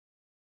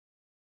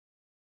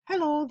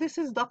Hello, this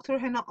is Dr.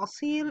 Hanaa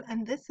Assil,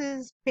 and this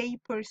is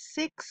paper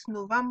 6,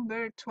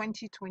 November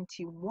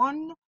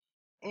 2021,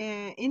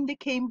 in the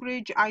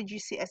Cambridge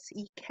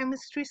IGCSE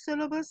chemistry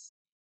syllabus.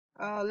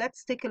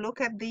 Let's take a look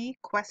at the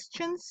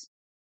questions.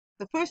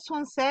 The first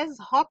one says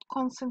hot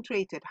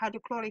concentrated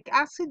hydrochloric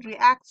acid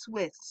reacts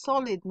with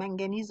solid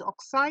manganese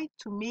oxide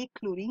to make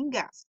chlorine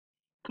gas.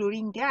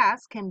 Chlorine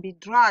gas can be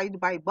dried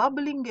by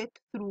bubbling it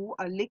through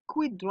a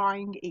liquid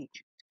drying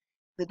agent.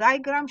 The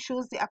diagram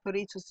shows the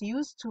apparatus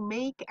used to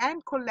make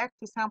and collect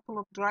a sample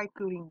of dry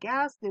chlorine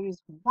gas. There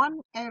is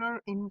one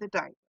error in the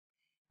diagram.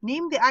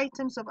 Name the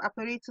items of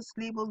apparatus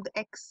labeled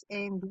X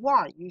and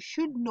Y. You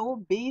should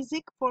know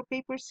basic for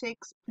paper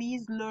 6.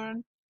 Please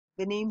learn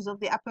the names of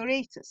the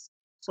apparatus.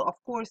 So of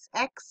course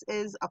X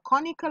is a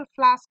conical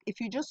flask. If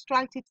you just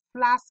write it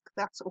flask,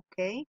 that's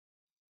okay.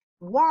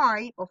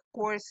 Y, of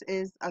course,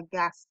 is a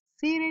gas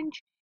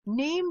syringe.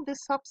 Name the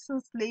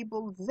substance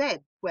labeled Z.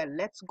 Well,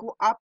 let's go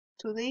up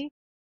to the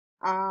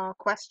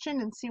question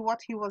and see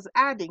what he was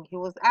adding. He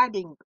was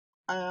adding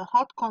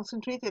hot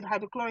concentrated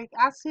hydrochloric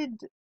acid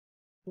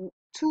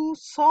to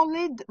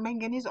solid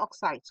manganese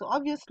oxide. So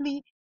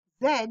obviously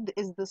Z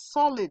is the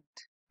solid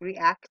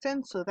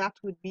reactant, so that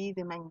would be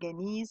the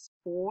manganese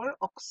 4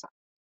 oxide.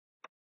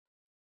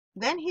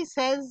 Then he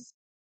says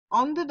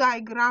on the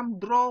diagram,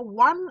 draw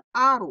one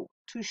arrow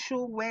to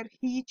show where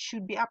heat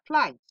should be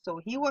applied.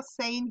 So he was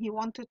saying he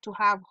wanted to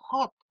have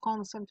hot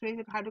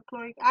concentrated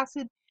hydrochloric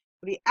acid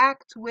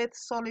react with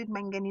solid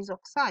manganese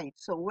oxide.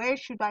 So where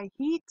should I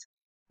heat?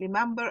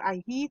 Remember,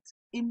 I heat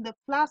in the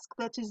flask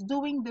that is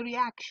doing the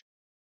reaction,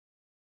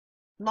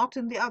 not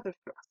in the other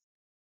flask.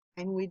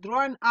 And we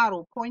draw an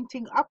arrow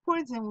pointing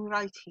upwards and we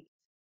write heat.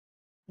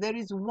 There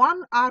is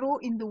one arrow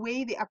in the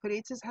way the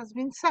apparatus has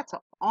been set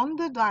up. On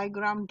the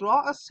diagram,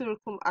 draw a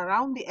circle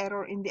around the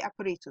error in the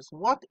apparatus.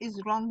 What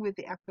is wrong with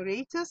the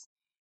apparatus?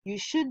 You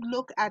should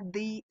look at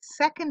the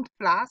second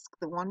flask,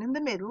 the one in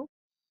the middle.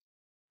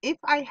 If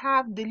I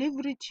have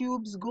delivery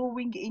tubes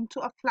going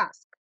into a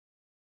flask,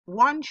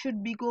 one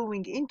should be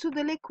going into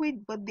the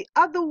liquid, but the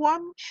other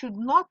one should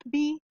not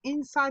be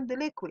inside the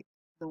liquid.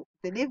 The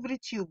delivery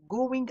tube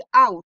going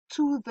out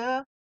to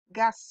the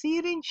gas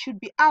syringe should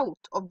be out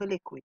of the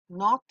liquid,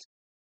 not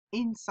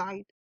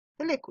inside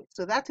the liquid.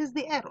 So that is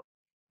the error.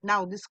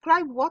 Now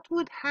describe what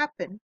would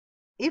happen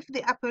if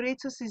the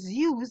apparatus is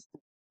used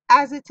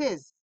as it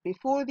is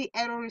before the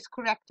error is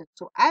corrected.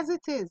 So as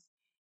it is,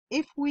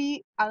 if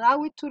we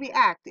allow it to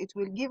react, it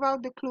will give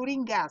out the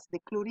chlorine gas. The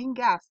chlorine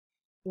gas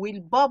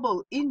will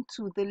bubble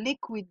into the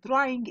liquid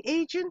drying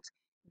agent.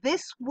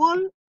 This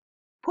will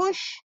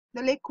push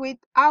the liquid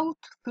out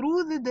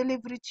through the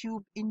delivery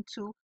tube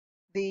into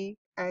the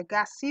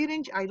gas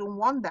syringe. I don't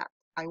want that.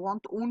 I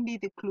want only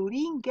the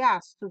chlorine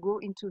gas to go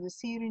into the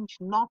syringe,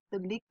 not the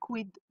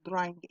liquid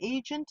drying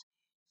agent.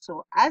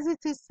 So as it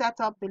is set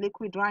up, the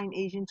liquid drying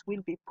agent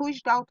will be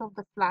pushed out of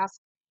the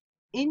flask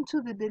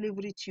into the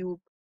delivery tube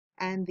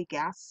and the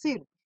gas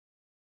syringe.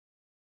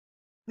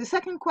 The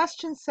second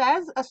question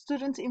says a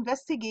student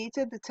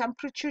investigated the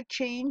temperature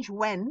change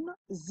when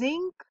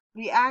zinc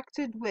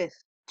reacted with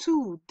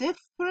two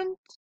different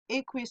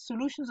aqueous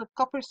solutions of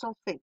copper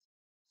sulfate.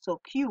 So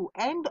Q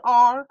and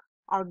R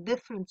are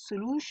different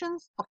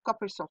solutions of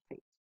copper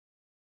sulfate.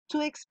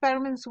 Two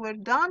experiments were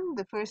done.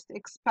 The first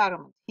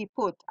experiment, he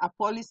put a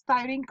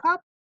polystyrene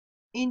cup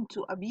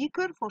into a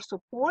beaker for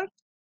support.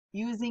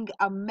 Using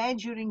a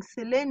measuring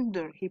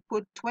cylinder, he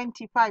put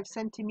 25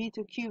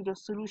 centimeter cubed of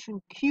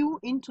solution Q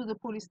into the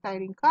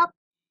polystyrene cup,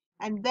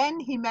 and then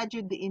he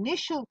measured the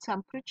initial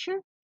temperature.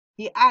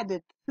 He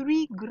added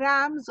 3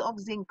 grams of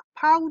zinc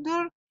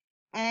powder,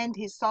 and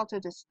he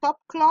started a stop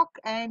clock,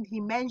 and he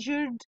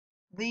measured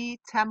the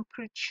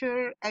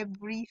temperature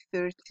every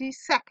 30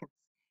 seconds.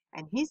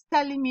 And he's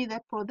telling me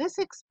that for this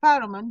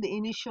experiment, the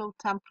initial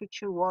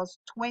temperature was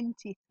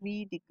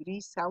 23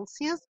 degrees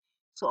Celsius.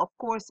 So of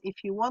course, if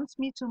he wants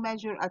me to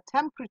measure a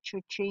temperature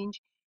change,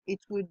 it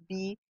would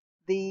be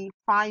the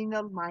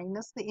final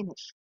minus the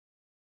initial.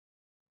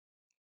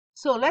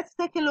 So let's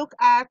take a look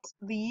at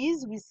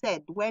these. We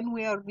said when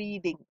we are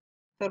reading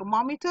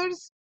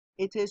thermometers,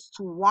 it is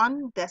to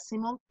 1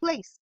 decimal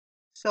place.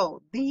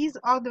 So these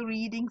are the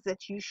readings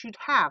that you should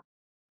have.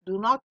 Do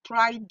not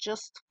write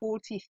just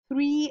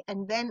 43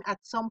 and then at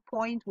some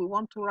point we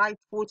want to write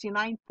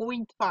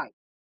 49.5.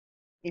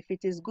 If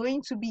it is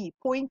going to be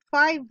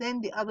 0.5,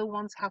 then the other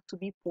ones have to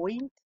be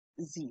 0.0.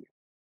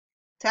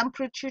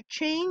 Temperature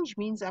change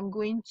means I'm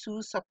going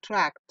to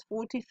subtract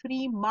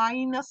 43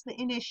 minus the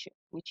initial,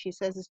 which he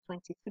says is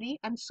 23,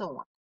 and so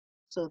on.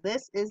 So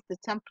this is the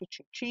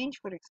temperature change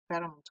for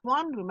experiment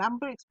 1.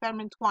 Remember,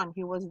 experiment 1,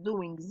 he was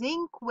doing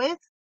zinc with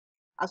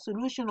a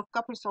solution of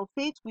copper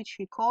sulfate, which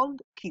he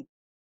called Q.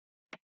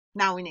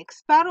 Now in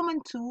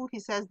experiment 2, he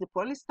says the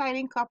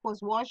polystyrene cup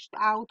was washed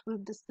out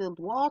with distilled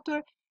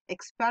water.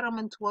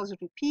 Experiment was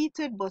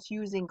repeated, but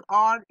using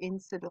R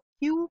instead of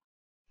Q.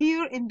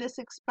 Here in this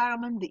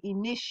experiment, the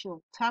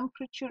initial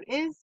temperature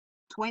is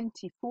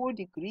 24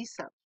 degrees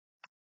Celsius.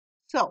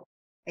 So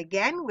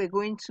again, we're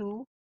going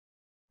to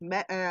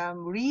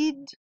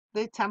read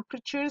the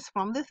temperatures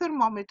from the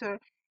thermometer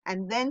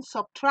and then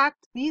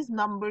subtract these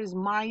numbers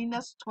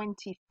minus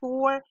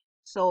 24.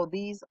 So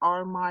these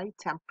are my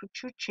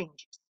temperature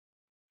changes.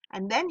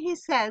 And then he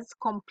says,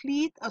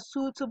 complete a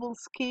suitable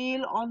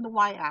scale on the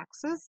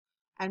y-axis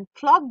and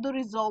plot the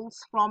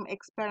results from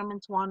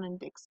experiment 1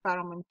 and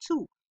experiment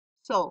 2.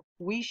 So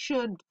we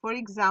should, for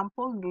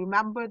example,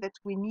 remember that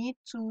we need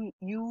to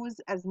use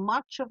as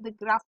much of the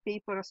graph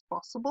paper as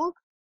possible.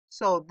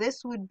 So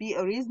this would be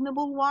a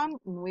reasonable one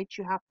in which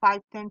you have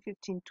 5, 10,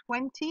 15,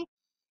 20,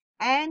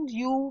 and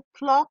you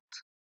plot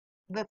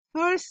the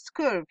first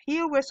curve.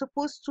 Here we're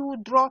supposed to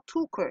draw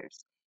two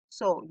curves.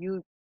 So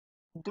you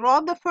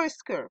draw the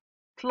first curve,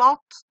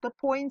 plot the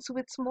points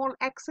with small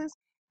x's,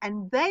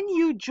 and then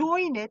you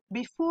join it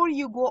before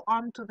you go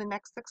on to the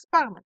next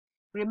experiment.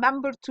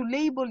 Remember to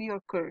label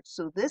your curves.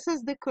 So this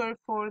is the curve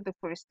for the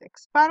first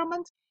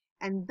experiment,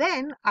 and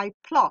then I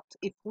plot.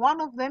 If one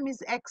of them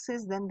is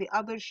x's, then the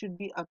other should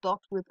be a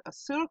dot with a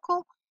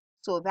circle.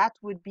 So that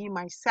would be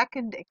my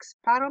second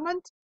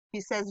experiment.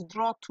 He says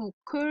draw two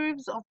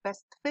curves of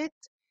best fit,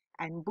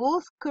 and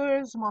both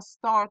curves must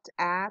start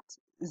at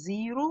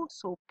 0.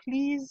 So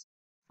please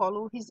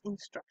follow his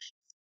instructions.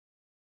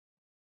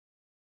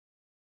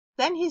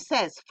 Then he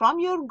says, from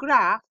your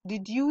graph,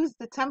 deduce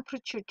the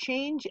temperature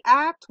change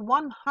at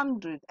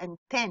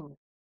 110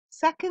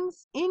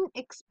 seconds in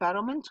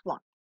experiment 1.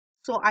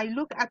 So I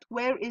look at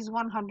where is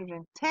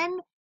 110.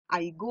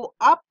 I go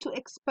up to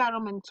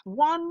experiment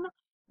 1,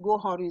 go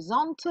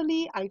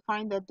horizontally. I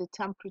find that the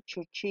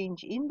temperature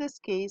change in this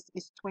case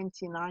is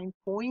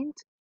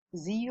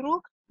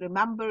 29.0.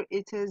 Remember,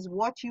 it is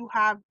what you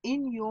have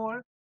in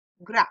your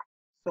graph.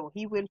 So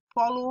he will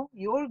follow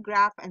your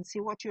graph and see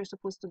what you're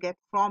supposed to get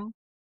from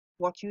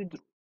what you drew.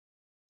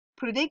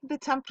 Predict the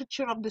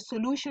temperature of the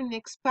solution in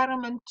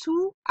experiment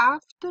 2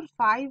 after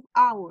 5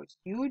 hours.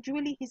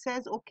 Usually he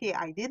says, okay,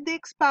 I did the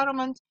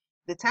experiment,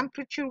 the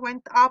temperature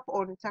went up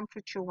or the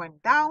temperature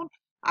went down.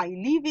 I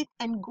leave it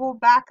and go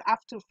back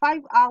after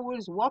 5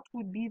 hours. What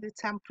would be the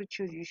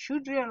temperature? You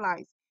should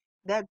realize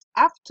that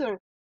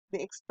after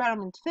the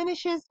experiment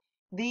finishes,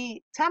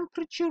 the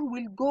temperature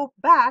will go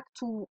back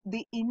to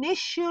the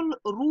initial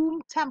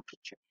room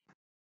temperature.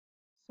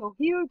 So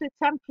here the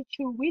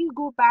temperature will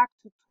go back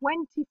to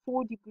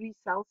 24 degrees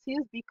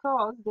Celsius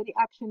because the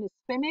reaction is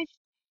finished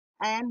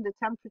and the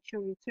temperature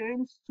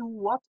returns to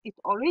what it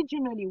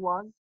originally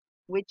was,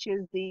 which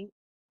is the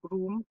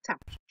room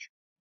temperature.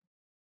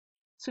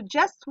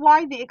 Suggest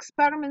why the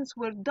experiments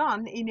were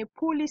done in a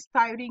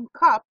polystyrene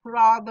cup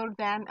rather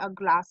than a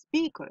glass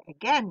beaker.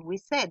 Again, we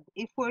said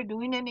if we're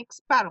doing an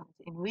experiment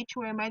in which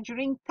we're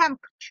measuring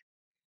temperature,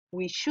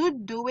 we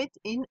should do it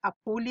in a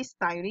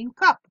polystyrene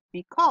cup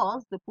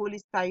because the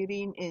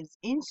polystyrene is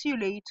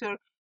insulator,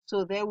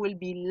 so there will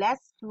be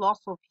less loss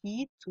of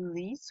heat to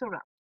the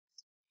surroundings.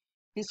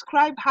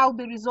 Describe how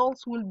the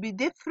results will be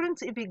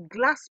different if a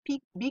glass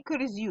beaker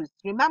is used.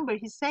 Remember,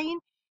 he's saying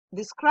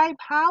describe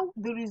how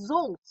the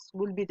results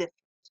will be different.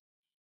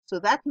 So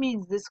that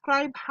means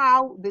describe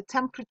how the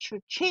temperature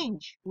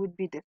change would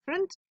be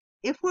different.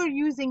 If we're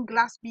using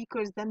glass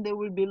beakers, then there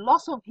will be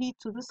loss of heat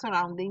to the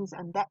surroundings,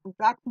 and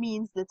that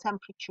means the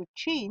temperature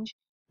change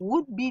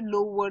would be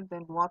lower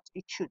than what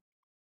it should.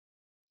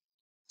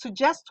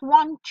 Suggest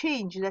one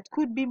change that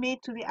could be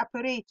made to the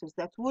apparatus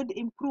that would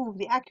improve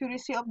the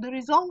accuracy of the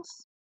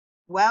results.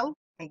 Well,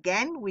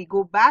 again, we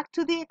go back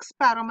to the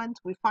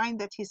experiment. We find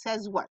that he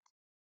says what?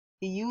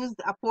 He used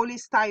a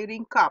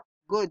polystyrene cup.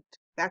 Good.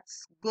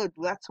 That's good.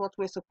 That's what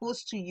we're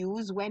supposed to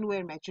use when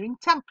we're measuring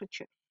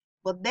temperature.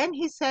 But then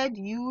he said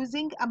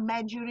using a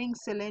measuring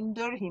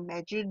cylinder, he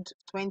measured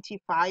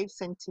 25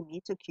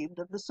 centimeter cubed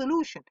of the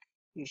solution.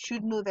 You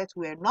should know that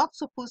we're not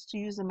supposed to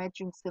use a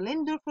measuring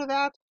cylinder for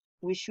that.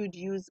 We should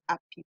use a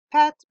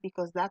pipette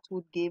because that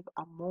would give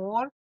a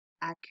more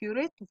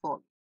accurate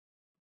volume.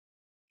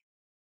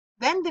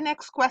 Then the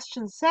next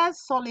question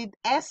says solid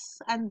S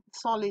and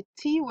solid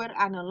T were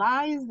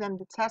analyzed and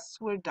the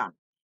tests were done.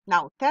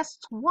 Now,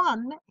 test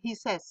 1, he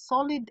says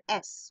solid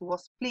S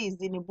was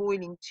placed in a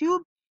boiling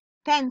tube.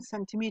 10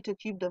 centimeter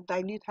cubed of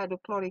dilute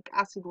hydrochloric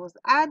acid was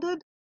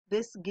added.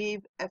 This gave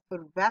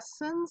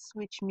effervescence,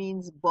 which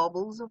means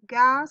bubbles of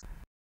gas.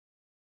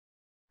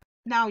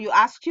 Now, you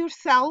ask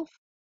yourself,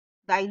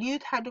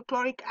 dilute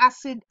hydrochloric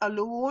acid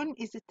alone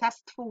is a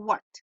test for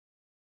what?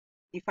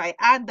 If I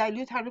add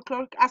dilute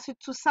hydrochloric acid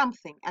to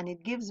something and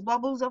it gives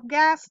bubbles of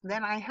gas,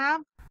 then I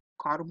have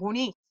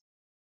carbonate.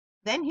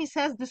 Then he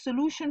says the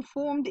solution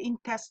formed in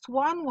test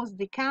 1 was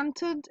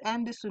decanted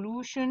and the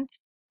solution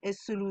is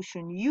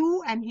solution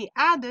U, and he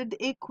added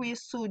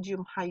aqueous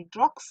sodium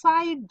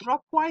hydroxide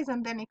dropwise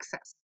and then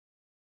excess.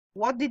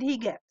 What did he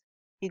get?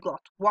 He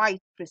got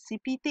white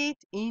precipitate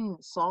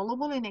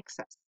insoluble in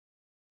excess.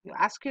 You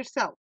ask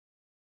yourself,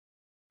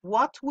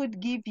 what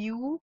would give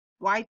you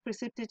white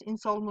precipitate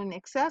insoluble in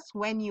excess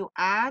when you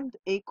add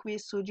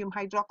aqueous sodium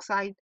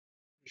hydroxide?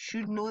 You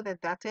should know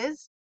that that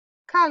is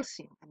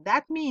calcium. And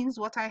that means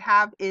what I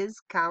have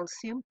is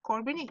calcium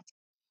carbonate.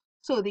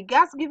 So the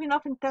gas given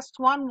off in test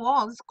 1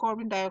 was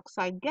carbon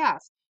dioxide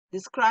gas.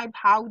 Describe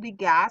how the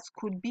gas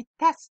could be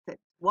tested.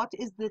 What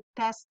is the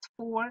test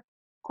for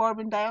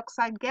carbon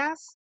dioxide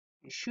gas?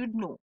 You should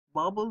know.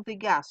 Bubble the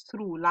gas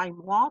through lime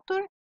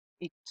water,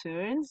 it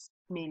turns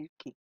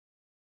milky.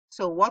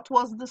 So what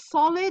was the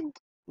solid?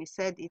 We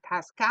said it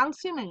has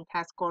calcium and it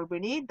has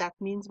carbonate. That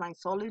means my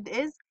solid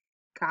is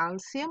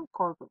calcium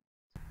carbonate.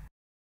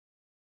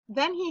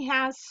 Then he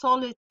has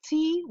solid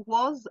T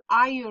was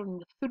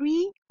iron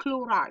 3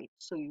 chloride.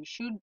 So you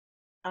should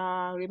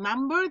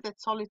remember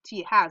that solid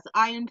T has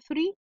iron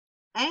 3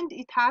 and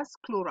it has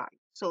chloride.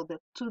 So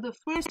to the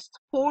first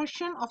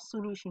portion of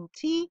solution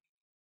T,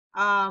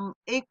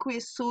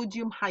 aqueous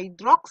sodium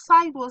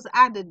hydroxide was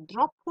added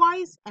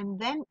dropwise and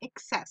then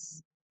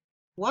excess.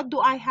 What do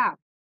I have?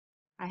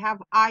 I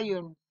have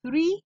iron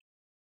 3.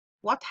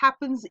 What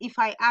happens if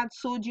I add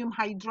sodium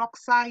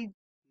hydroxide?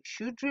 You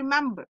should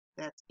remember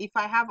that if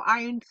I have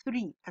iron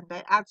 3 and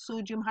I add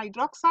sodium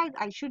hydroxide,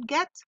 I should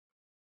get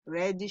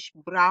reddish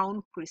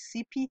brown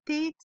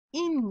precipitate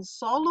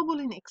insoluble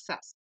in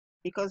excess,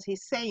 because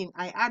he's saying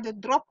I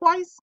added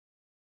dropwise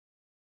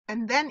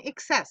and then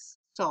excess.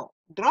 So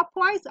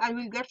dropwise, I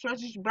will get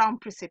reddish brown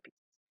precipitate.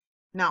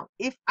 Now,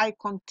 if I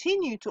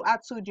continue to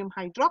add sodium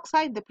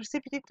hydroxide, the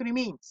precipitate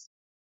remains.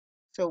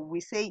 So we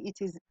say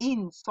it is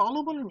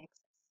insoluble in excess.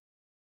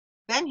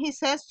 Then he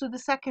says to the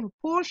second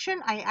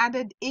portion, I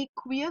added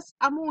aqueous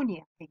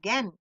ammonia.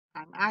 Again,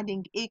 I'm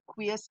adding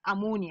aqueous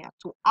ammonia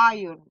to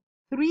iron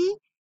 3.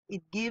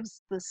 It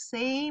gives the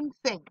same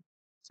thing.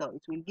 So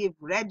it will give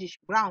reddish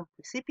brown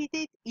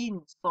precipitate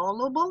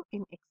insoluble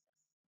in excess.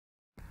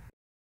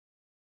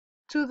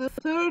 To the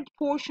third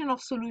portion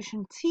of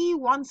solution T,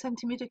 1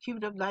 centimeter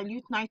cubed of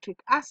dilute nitric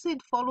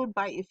acid followed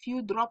by a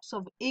few drops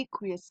of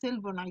aqueous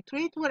silver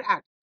nitrate were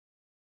added.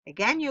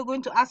 Again, you're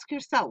going to ask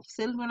yourself,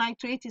 silver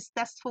nitrate is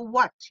test for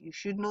what? You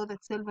should know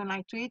that silver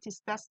nitrate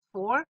is test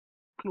for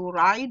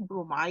chloride,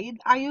 bromide,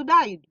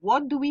 iodide.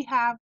 What do we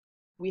have?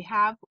 We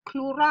have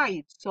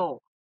chloride.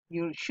 So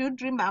you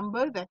should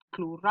remember that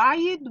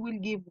chloride will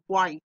give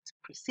white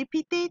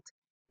precipitate.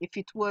 If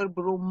it were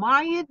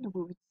bromide,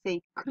 we would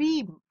say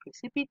cream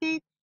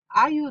precipitate.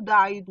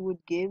 Iodide would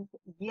give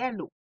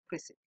yellow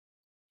precipitate.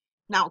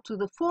 Now, to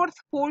the fourth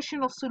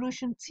portion of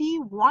solution T,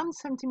 1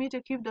 centimeter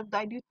cubed of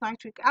dilute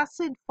nitric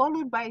acid,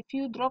 followed by a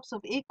few drops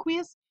of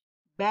aqueous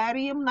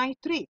barium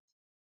nitrate.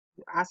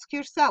 You ask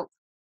yourself,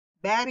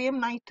 barium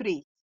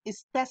nitrate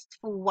is test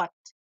for what?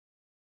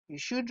 You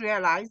should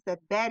realize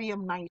that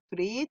barium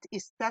nitrate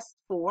is test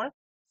for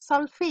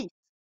sulfate.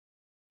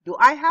 Do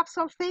I have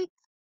sulfate?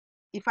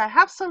 If I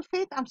have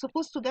sulfate, I'm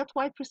supposed to get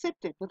white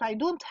precipitate, but I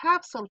don't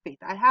have sulfate.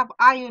 I have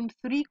iron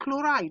 3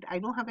 chloride. I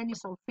don't have any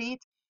sulfate.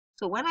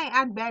 So when I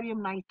add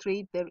barium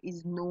nitrate, there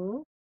is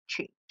no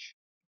change.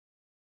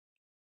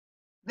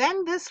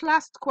 Then this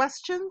last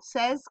question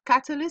says,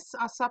 catalysts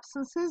are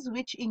substances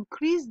which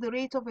increase the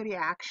rate of a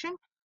reaction,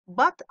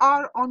 but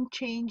are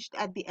unchanged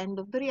at the end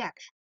of the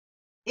reaction.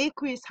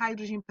 Aqueous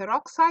hydrogen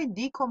peroxide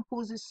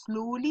decomposes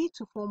slowly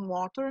to form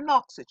water and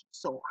oxygen.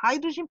 So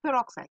hydrogen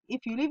peroxide,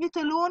 if you leave it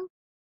alone,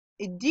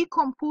 it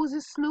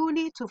decomposes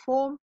slowly to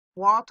form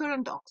water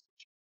and oxygen.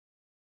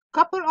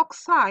 Copper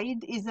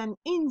oxide is an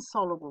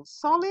insoluble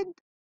solid.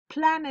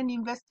 Plan an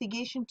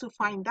investigation to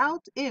find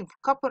out if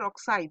copper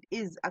oxide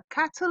is a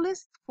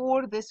catalyst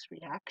for this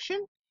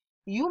reaction.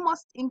 You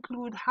must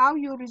include how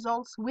your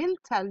results will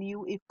tell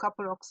you if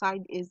copper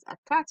oxide is a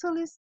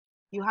catalyst.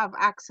 You have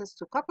access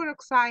to copper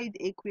oxide,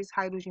 aqueous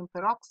hydrogen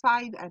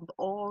peroxide, and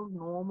all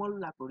normal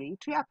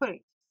laboratory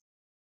apparatus.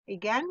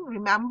 Again,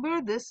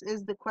 remember, this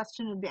is the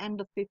question at the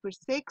end of paper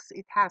 6.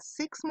 It has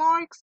 6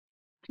 marks.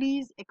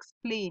 Please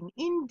explain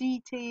in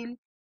detail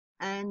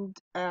and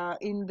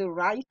in the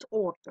right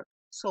order.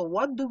 So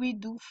what do we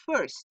do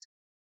first?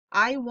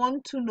 I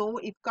want to know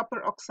if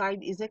copper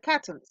oxide is a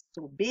catalyst.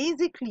 So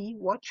basically,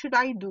 what should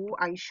I do?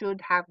 I should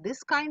have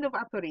this kind of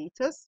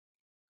apparatus.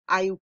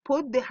 I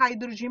put the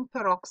hydrogen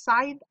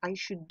peroxide. I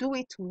should do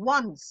it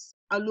once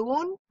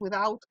alone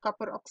without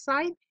copper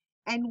oxide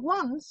and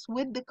once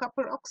with the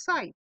copper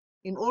oxide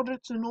in order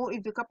to know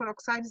if the copper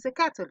oxide is a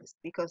catalyst.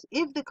 Because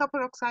if the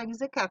copper oxide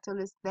is a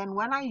catalyst, then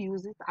when I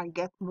use it, I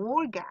get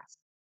more gas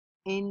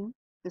in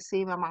the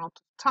same amount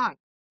of time.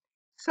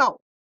 So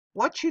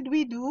what should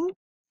we do?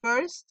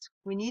 First,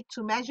 we need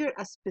to measure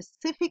a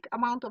specific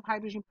amount of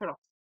hydrogen peroxide.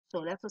 So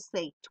let us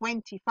say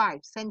 25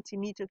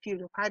 centimeter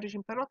cubed of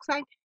hydrogen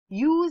peroxide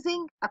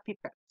using a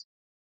pipette.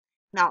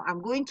 Now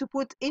I'm going to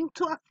put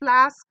into a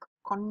flask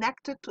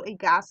connected to a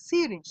gas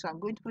syringe. So I'm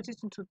going to put it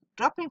into the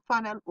dropping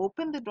funnel,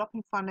 open the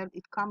dropping funnel,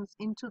 it comes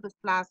into the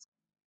flask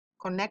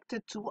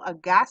connected to a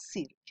gas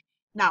syringe.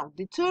 Now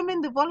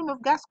determine the volume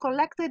of gas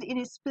collected in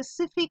a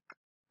specific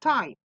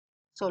time.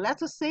 So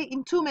let us say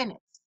in 2 minutes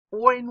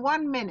or in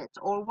 1 minute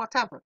or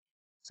whatever.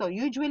 So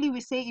usually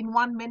we say in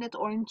 1 minute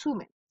or in 2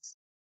 minutes.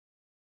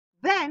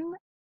 Then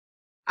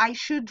I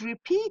should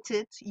repeat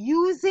it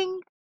using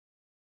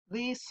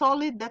the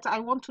solid that I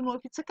want to know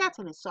if it's a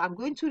catalyst. So I'm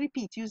going to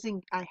repeat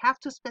using, I have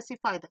to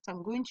specify that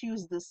I'm going to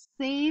use the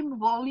same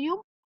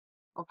volume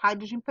of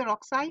hydrogen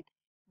peroxide,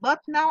 But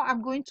now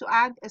I'm going to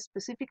add a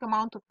specific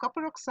amount of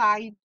copper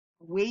oxide,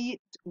 weigh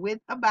it with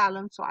a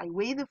balance. So I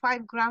weigh the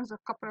 5 grams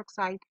of copper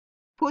oxide,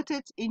 put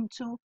it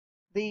into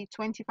the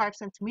 25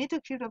 centimeter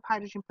cube of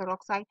hydrogen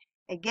peroxide.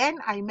 Again,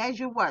 I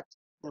measure what?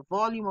 The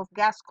volume of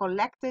gas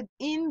collected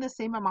in the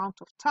same amount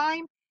of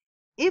time.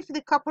 If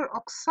the copper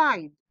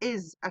oxide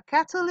is a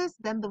catalyst,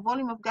 then the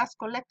volume of gas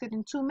collected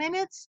in 2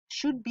 minutes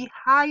should be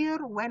higher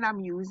when I'm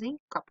using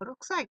copper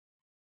oxide.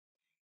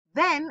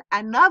 Then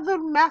another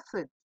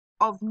method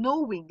of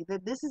knowing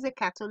that this is a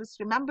catalyst,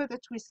 remember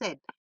that we said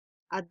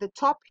at the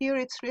top here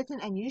it's written,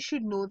 and you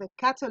should know that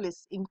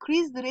catalysts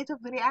increase the rate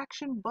of the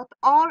reaction but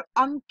are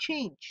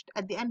unchanged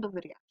at the end of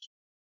the reaction.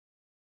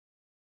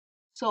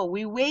 So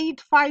we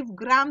weighed 5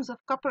 grams of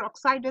copper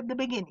oxide at the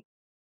beginning.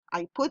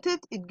 I put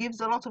it, it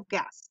gives a lot of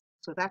gas.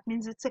 So that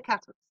means it's a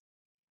catalyst.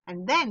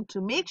 And then to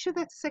make sure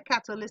that it's a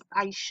catalyst,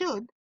 I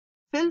should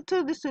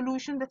filter the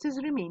solution that is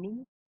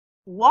remaining,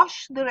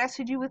 wash the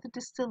residue with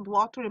distilled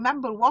water.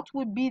 Remember, what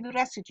would be the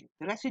residue?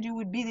 The residue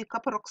would be the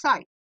copper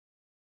oxide.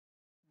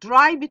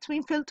 Dry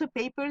between filter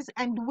papers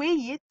and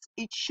weigh it.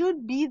 It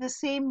should be the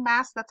same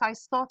mass that I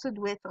started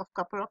with of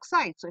copper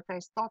oxide. So if I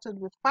started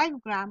with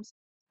 5 grams,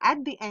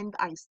 at the end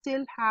I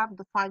still have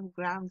the 5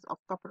 grams of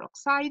copper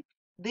oxide.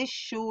 This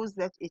shows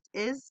that it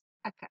is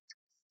a catalyst.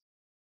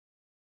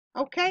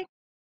 Okay,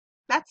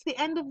 that's the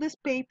end of this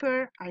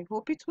paper. I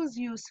hope it was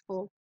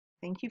useful.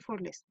 Thank you for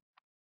listening.